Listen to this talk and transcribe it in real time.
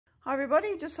Hi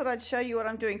everybody, just thought I'd show you what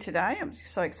I'm doing today. I'm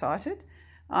so excited.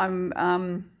 I'm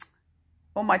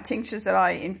all my tinctures that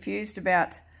I infused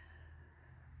about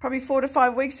probably 4 to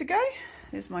 5 weeks ago.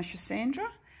 There's my Cassandra.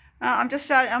 I'm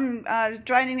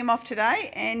draining them off today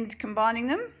and combining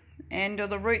them, and all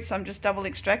the roots I'm just double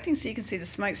extracting, so you can see the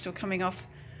smoke still coming off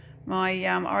my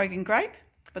Oregon grape.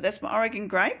 But that's my Oregon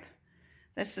grape.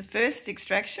 That's the first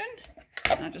extraction.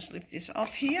 I'll just lift this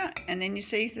off here, and then you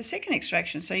see the second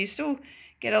extraction. So you still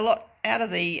get a lot out of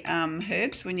the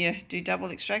herbs when you do double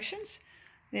extractions.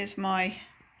 There's my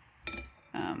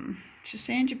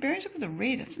Cassandra berries. Look at the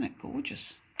red, isn't it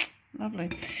gorgeous?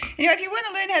 Lovely. Anyway, if you want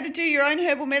to learn how to do your own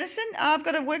herbal medicine, I've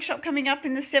got a workshop coming up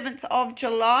in the 7th of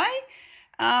July.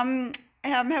 Have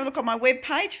a look on my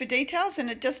webpage for details, and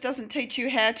it just doesn't teach you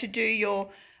how to do your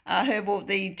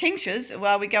the tinctures.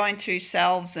 Well, we go into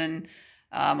salves and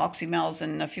oxymels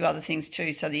and a few other things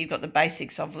too, so that you've got the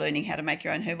basics of learning how to make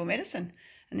your own herbal medicine.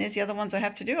 And there's the other ones I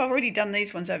have to do. I've already done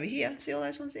these ones over here. See all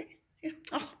those ones there? Yeah.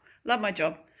 Oh, love my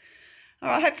job. All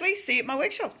right, hopefully see you at my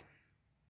workshops.